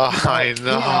 I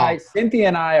know. Cynthia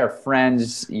and I are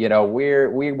friends.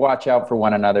 We watch out for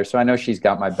one another, so I know she's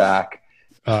got my back.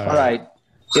 All right.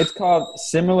 It's called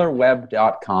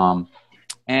similarweb.com.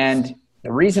 And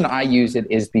the reason I use it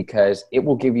is because it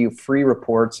will give you free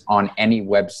reports on any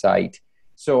website.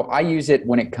 So I use it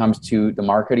when it comes to the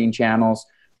marketing channels.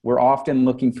 We're often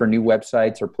looking for new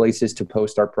websites or places to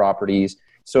post our properties.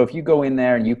 So if you go in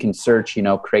there and you can search,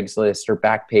 Craigslist or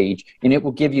Backpage, and it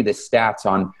will give you the stats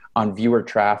on viewer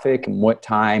traffic and what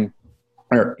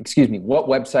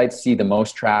websites see the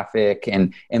most traffic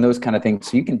and those kind of things.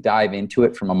 So you can dive into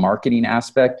it from a marketing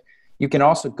aspect. You can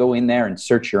also go in there and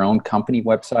search your own company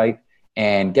website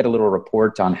and get a little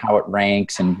report on how it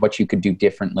ranks and what you could do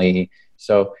differently.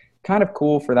 So kind of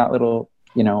cool for that little,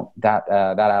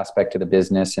 that aspect of the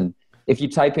business. And if you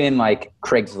type in like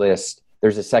Craigslist,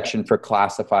 there's a section for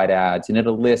classified ads, and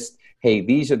it'll list, hey,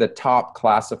 these are the top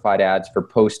classified ads for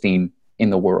posting in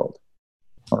the world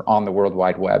or on the World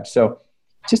Wide Web. So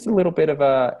just a little bit of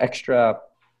extra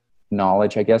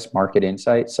knowledge, I guess, market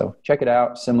insight. So check it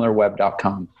out,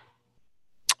 similarweb.com.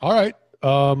 All right.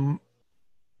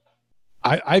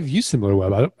 I've used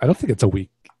SimilarWeb. I don't think it's a week.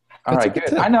 All right,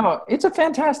 good. I know. It's a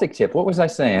fantastic tip. What was I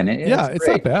saying? It's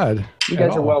not bad. You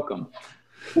guys are welcome.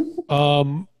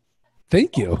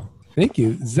 Thank you.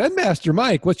 Zen Master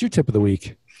Mike, what's your tip of the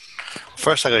week?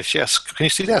 First, I go, yes. Can you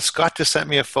see that? Scott just sent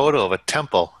me a photo of a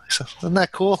temple. I said, isn't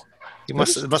that cool? It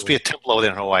must be a temple over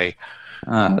there in Hawaii.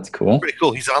 That's cool. Pretty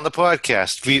cool. He's on the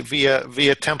podcast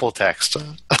via temple text.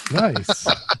 Nice.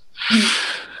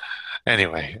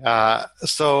 Anyway,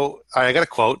 so I got a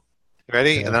quote.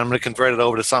 Ready? Yeah. And then I'm going to convert it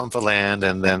over to something for land.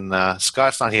 And then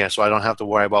Scott's not here, so I don't have to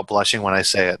worry about blushing when I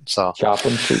say it. So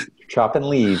chopping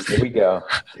leaves. Here we go.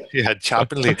 Yeah,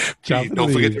 chop and leave.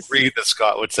 Don't forget to breathe, as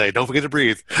Scott would say. Don't forget to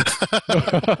breathe.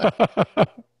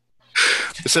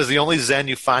 It says the only Zen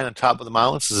you find on top of the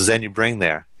mountains is the Zen you bring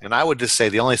there. And I would just say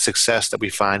the only success that we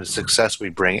find is success we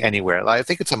bring anywhere. I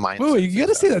think it's a mindset. Wait, you got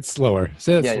to say that slower.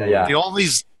 Say that slower. Yeah.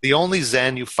 The only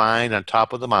Zen you find on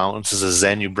top of the mountains is a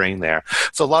Zen you bring there.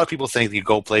 So a lot of people think you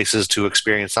go places to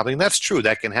experience something. That's true.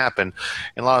 That can happen.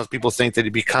 And a lot of people think that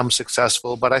you become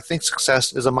successful. But I think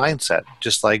success is a mindset,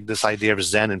 just like this idea of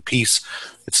Zen and peace.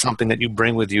 It's something that you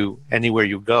bring with you anywhere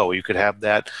you go. You could have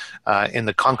that in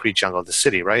the concrete jungle of the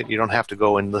city, right? You don't have to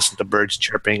go and listen to birds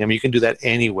chirping. I mean, you can do that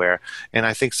anywhere. And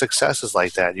I think success is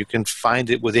like that. You can find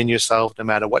it within yourself no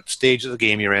matter what stage of the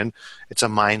game you're in. It's a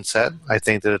mindset. I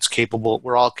think that it's capable.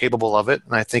 We're all capable of it.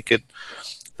 And I think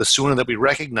the sooner that we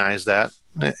recognize that,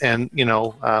 and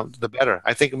the better.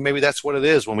 I think maybe that's what it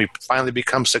is. When we finally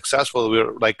become successful,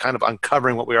 we're like kind of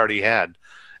uncovering what we already had,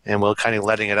 and we're kind of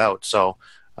letting it out. So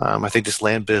I think this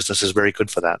land business is very good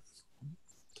for that.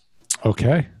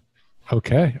 Okay.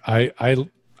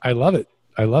 I love it.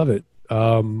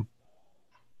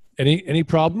 Any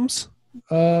problems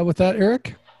with that,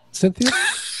 Eric? Cynthia?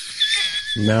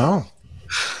 No.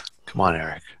 Come on,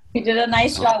 Eric. You did a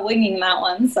nice job winging that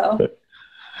one. So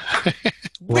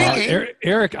Well,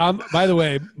 Eric, by the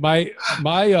way, my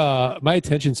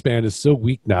attention span is so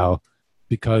weak now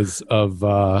because of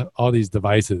all these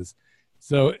devices.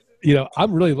 So,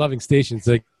 I'm really loving Station. It's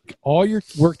like all your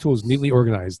work tools neatly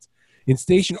organized. In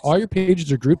Station, all your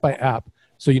pages are grouped by app,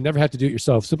 so you never have to do it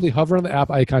yourself. Simply hover on the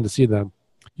app icon to see them.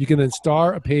 You can then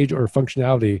star a page or a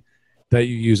functionality that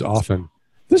you use often.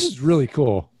 This is really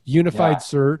cool. Unified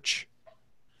search,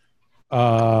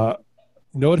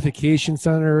 notification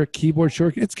center, keyboard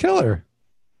shortcut. It's killer.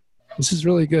 This is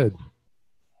really good.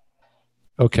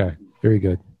 Okay, very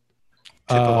good.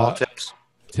 Tip of all tips.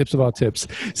 Tips of all tips.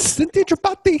 Cynthia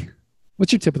Tripathi,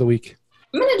 what's your tip of the week?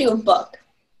 I'm going to do a book.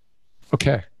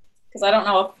 Okay. Because I don't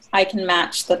know if I can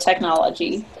match the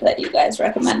technology that you guys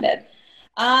recommended.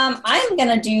 I'm going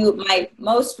to do my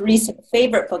most recent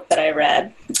favorite book that I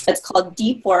read. It's called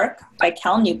Deep Work by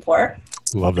Cal Newport.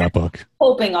 Love that book.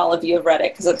 Hoping all of you have read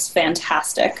it because it's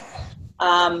fantastic.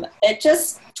 It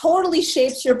just totally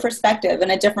shapes your perspective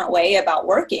in a different way about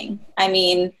working. I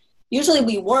mean, usually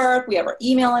we work, we have our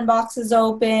email inboxes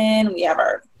open, we have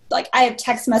I have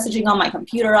text messaging on my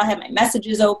computer, I have my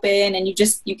messages open, and you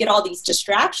get all these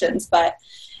distractions, but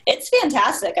it's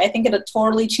fantastic. I think it'll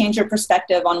totally change your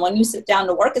perspective on when you sit down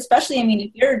to work, especially, I mean,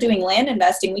 if you're doing land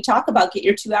investing, we talk about get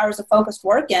your 2 hours of focused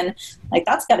work in,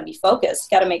 that's got to be focused.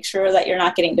 Got to make sure that you're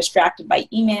not getting distracted by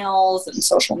emails and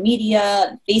social media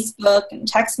and Facebook and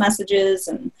text messages.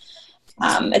 And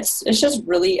it's just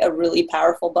really a really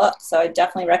powerful book. So I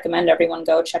definitely recommend everyone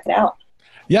go check it out.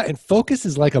 Yeah, and focus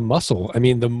is like a muscle. I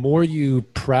mean, the more you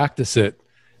practice it,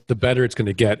 the better it's going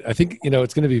to get. I think,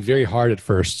 it's going to be very hard at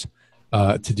first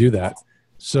to do that.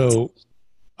 So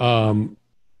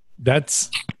that's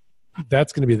going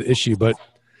to be the issue. But,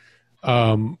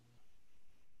 the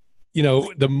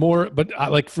more,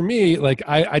 but for me,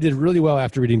 I did really well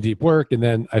after reading Deep Work, and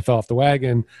then I fell off the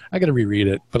wagon. I got to reread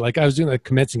it. But I was doing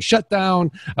commencing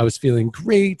shutdown. I was feeling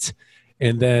great.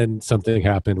 And then something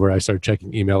happened where I started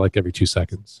checking email every 2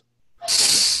 seconds.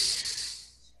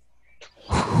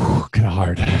 Kind of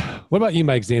hard. What about you,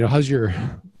 Mike Zaino? How's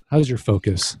your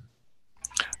focus?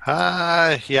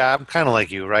 Yeah, I'm kind of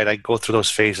like you, right? I go through those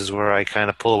phases where I kind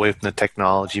of pull away from the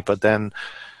technology, but then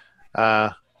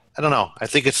I don't know. I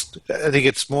think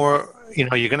it's more, you're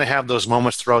going to have those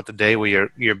moments throughout the day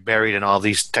where you're buried in all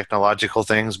these technological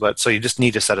things, but so you just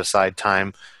need to set aside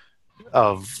time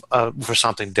for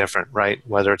something different, right?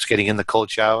 Whether it's getting in the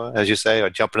cold shower, as you say, or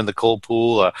jumping in the cold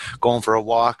pool, or going for a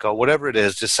walk, or whatever it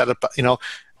is. Just set up, in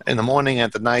the morning,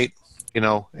 at the night,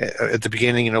 at the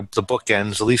beginning, the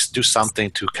bookends. At least do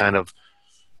something to kind of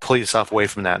pull yourself away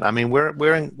from that. I mean,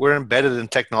 we're embedded in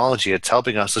technology. It's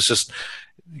helping us. It's just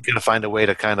you got to find a way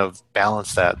to kind of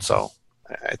balance that. So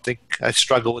I think I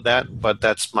struggle with that, but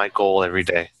that's my goal every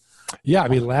day. Yeah, I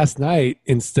mean, last night,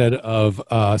 instead of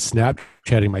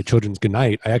Snapchatting my children's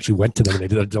goodnight, I actually went to them and I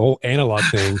did the whole analog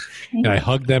thing, and I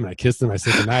hugged them and I kissed them. I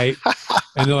said goodnight,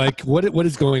 and they're like, "What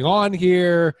is going on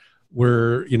here?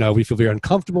 We feel very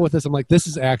uncomfortable with this." I'm like, "This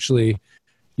is actually,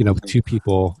 two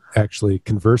people actually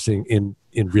conversing in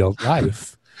real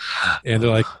life," and they're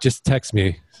like, "Just text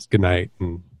me goodnight,"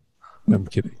 and I'm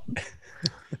kidding,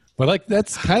 but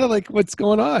that's kind of what's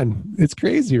going on. It's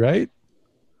crazy, right?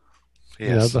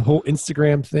 Yes. The whole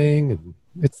Instagram thing, and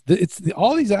it's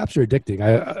all these apps are addicting.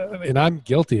 And I'm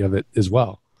guilty of it as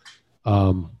well.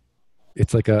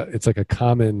 It's like a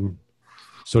common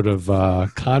sort of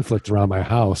conflict around my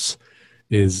house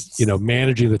is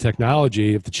managing the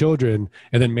technology of the children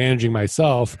and then managing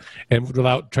myself, and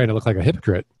without trying to look like a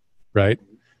hypocrite, right?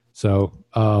 So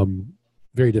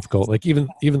very difficult. Even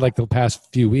the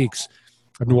past few weeks,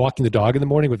 I've been walking the dog in the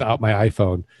morning without my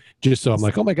iPhone. Just so I'm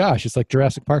like, oh my gosh, it's like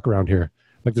Jurassic Park around here.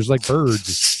 There's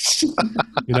birds,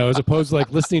 as opposed to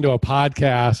listening to a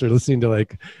podcast or listening to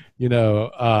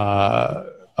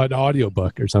an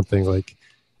audiobook or something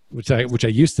which I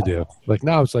used to do.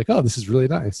 Now it's oh, this is really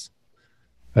nice.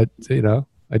 I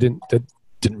didn't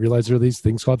realize there were these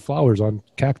things called flowers on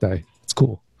cacti. It's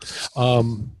cool.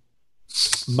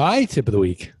 My tip of the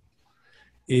week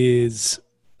is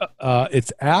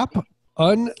it's app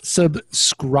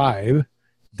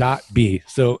unsubscribe.b.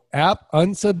 So app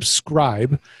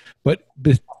unsubscribe, but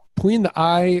between the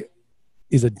I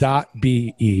is a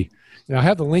 .be. Now I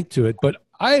have the link to it, but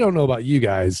I don't know about you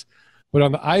guys, but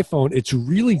on the iPhone, it's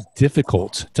really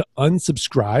difficult to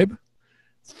unsubscribe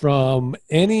from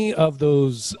any of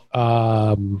those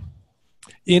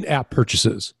in-app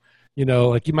purchases. You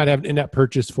might have an in-app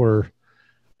purchase for,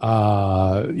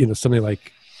 something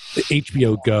like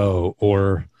HBO Go,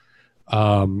 or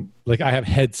I have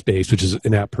Headspace, which is an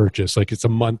in-app purchase. It's a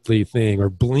monthly thing, or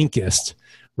Blinkist,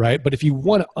 right? But if you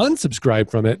want to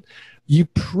unsubscribe from it, you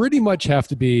pretty much have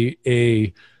to be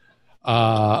a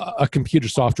computer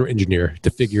software engineer to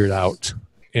figure it out.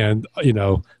 And,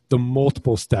 the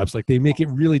multiple steps, they make it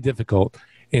really difficult.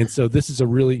 And so this is a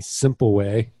really simple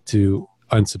way to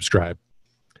unsubscribe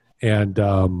and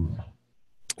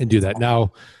do that.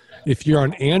 Now, if you're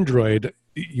on Android,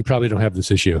 you probably don't have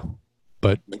this issue,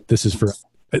 but this is an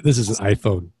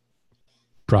iPhone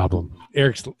problem.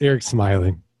 Erik's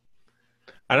smiling.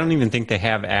 I don't even think they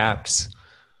have apps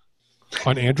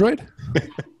On Android?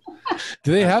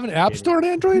 Do they have an app store on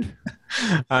Android?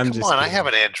 Come on, I have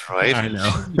an Android. I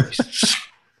know.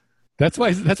 That's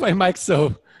why Mike's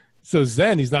so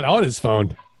zen. He's not on his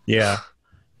phone. Yeah.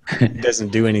 It doesn't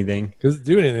do anything. Doesn't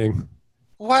do anything.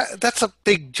 What? That's a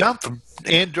big jump from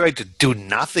Android to do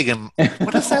nothing. And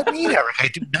what does that mean, Eric? I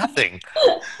do nothing.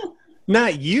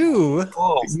 Not you.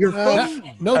 Oh, Your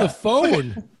phone. No, the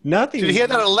phone. Nothing. Did you hear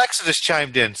that Alexa just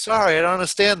chimed in? Sorry, I don't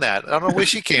understand that. I don't know where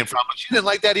she came from, but she didn't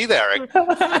like that either, Eric.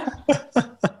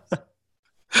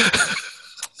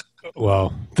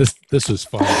 Well, this was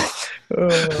fun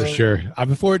for sure.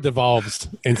 Before it devolves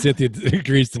and Cynthia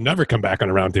agrees to never come back on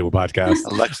a Roundtable podcast,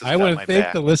 Alexa's I want to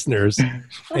thank the listeners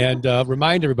and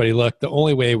remind everybody, look, the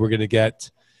only way we're going to get,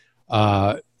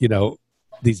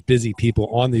 these busy people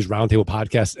on these Roundtable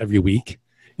podcasts every week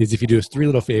is if you do us 3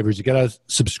 little favors. You got to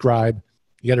subscribe,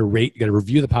 you got to rate, you got to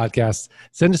review the podcast,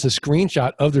 send us a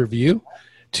screenshot of the review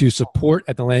to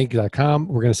support@thelandgeek.com.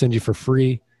 We're going to send you for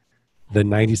free the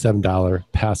 $97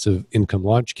 passive income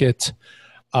launch kit.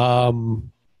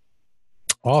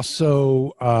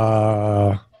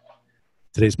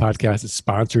 Today's podcast is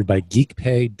sponsored by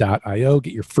geekpay.io.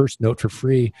 Get your first note for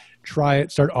free. Try it.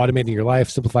 Start automating your life,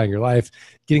 simplifying your life,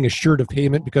 getting assured of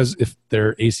payment, because if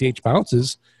their ACH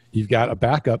bounces, you've got a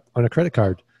backup on a credit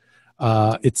card.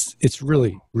 It's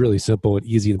really, really simple and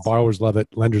easy. The borrowers love it.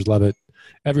 Lenders love it.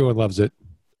 Everyone loves it,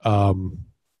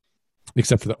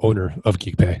 except for the owner of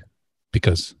GeekPay,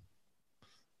 because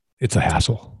it's a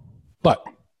hassle. But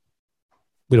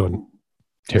we don't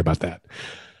care about that.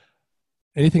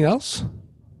 Anything else?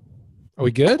 Are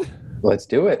we good? Let's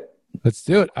do it. Let's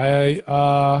do it.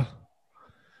 I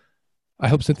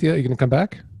hope, Cynthia, you're going to come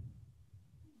back.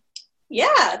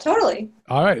 Yeah, totally.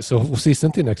 All right. So we'll see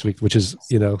Cynthia next week, which is,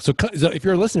 so if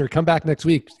you're a listener, come back next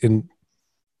week and,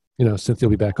 Cynthia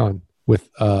will be back on with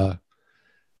a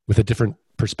different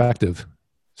perspective.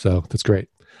 So that's great.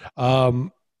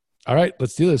 All right,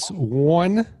 let's do this.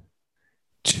 1,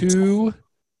 2,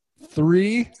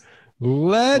 3.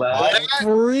 Let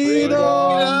freedom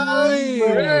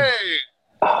ring.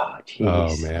 Oh, geez.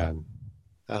 Oh, man.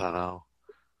 I don't know.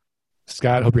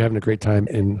 Scott, hope you're having a great time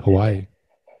in Hawaii.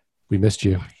 We missed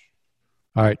you.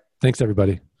 All right. Thanks,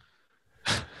 everybody.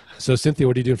 So, Cynthia,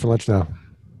 what are you doing for lunch now?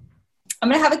 I'm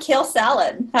going to have a kale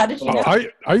salad. How did you know? Are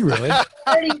you really?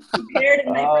 Already prepared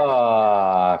in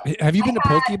my Have you been to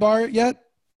Poke Bar yet?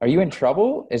 Are you in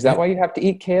trouble? Is that why you have to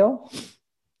eat kale?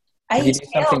 I Did you eat do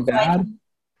kale something so I bad?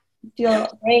 feel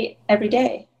great every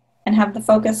day and have the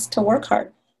focus to work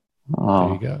hard. Oh,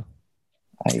 There you go.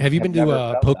 I Have you have been never to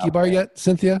felt Poke that Bar way. yet,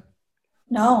 Cynthia?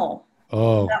 No.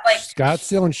 Oh, Not like-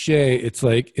 Scottsdale and Shea. It's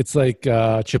like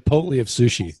Chipotle of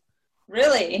sushi.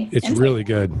 Really? It's really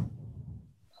good.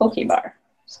 Poke Bar.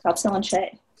 Scottsdale and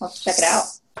Shea. I'll have to check it out.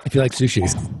 If you like sushi.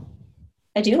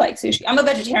 I do like sushi. I'm a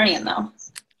vegetarian, though.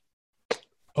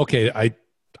 Okay, I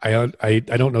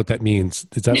don't know what that means.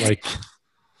 Is that like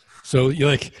so you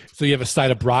have a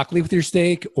side of broccoli with your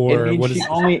steak, or It means what is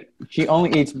she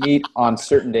only eats meat on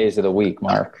certain days of the week,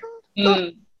 Mark.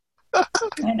 I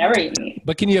never eat meat.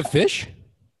 But can you have fish?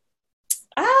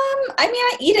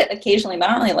 I eat it occasionally, but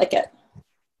I don't really like it.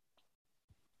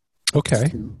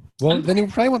 Okay. Well, then you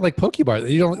probably want like Poke Bar.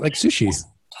 You don't like sushi.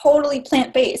 Totally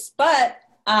plant-based, but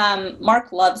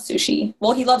Mark loves sushi.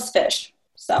 Well, he loves fish.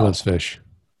 So He loves fish.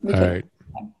 we All can- right.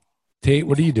 Tate,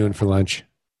 what are you doing for lunch?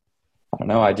 I don't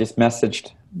know. I just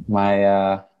messaged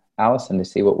my Allison to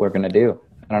see what we're going to do.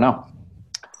 I don't know.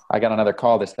 I got another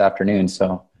call this afternoon,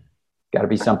 so got to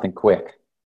be something quick.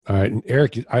 All right. And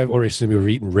Eric, I've already assumed you were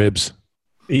eating ribs.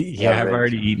 Yeah, I've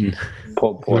already eaten.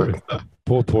 Pulled pork.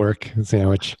 Pulled pork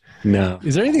sandwich. No.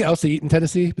 Is there anything else to eat in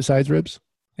Tennessee besides ribs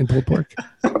and pulled pork?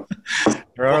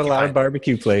 There are a lot of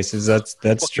barbecue places. That's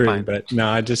true. Porcupine. But no,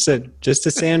 I just said just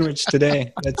a sandwich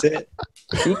today. That's it.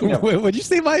 Speaking of, What'd you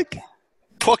say, Mike?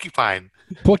 Porcupine.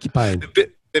 Porcupine.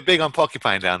 They're big on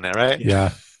porcupine down there, right?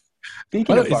 Yeah. speaking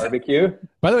By of the way, is- barbecue,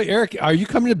 By the way, Eric, are you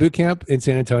coming to boot camp in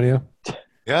San Antonio?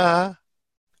 Yeah. Of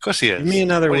course he is. Give me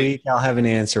another What do you- week. I'll have an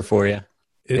answer for you.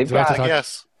 They've Do I have to got- I talk-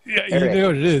 guess. Yeah, you Eric. know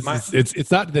what it is.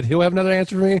 It's not that he'll have another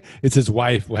answer for me. It's his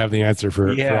wife will have the answer for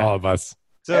all of us.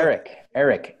 So,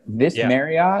 Eric, this Yeah.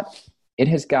 Marriott, it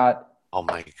has got Oh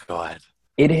my God.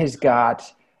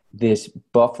 this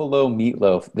buffalo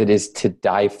meatloaf that is to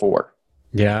die for.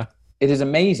 yeah. It is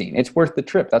amazing. It's worth the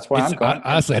trip. That's why I'm going.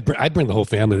 Honestly, I'd bring the whole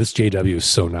family. This JW is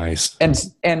so nice.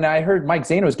 And I heard Mike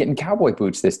Zaino is getting cowboy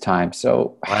boots this time.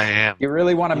 So I am. you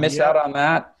really want to miss out on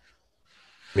that?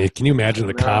 I mean, can you imagine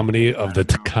the comedy of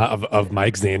of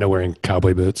Mike Zaino wearing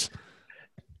cowboy boots?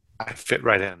 I fit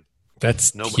right in.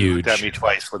 That's Nobody huge. looked at me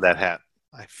twice with that hat.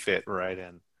 I fit right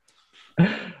in.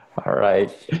 All right.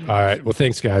 All right. Well,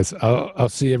 thanks, guys. I'll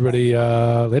see everybody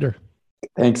later.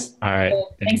 Thanks. All right.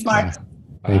 Thanks, Mark.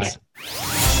 Thanks.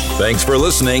 Thanks for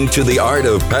listening to the Art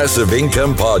of Passive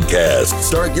Income podcast.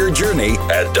 Start your journey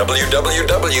at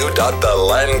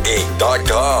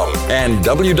www.thelandgeek.com and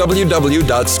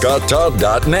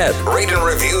www.scotttodd.net. Rate and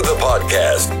review the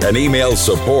podcast and email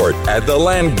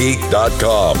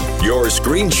support@thelandgeek.com. Your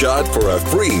screenshot for a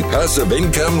free passive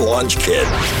income launch kit.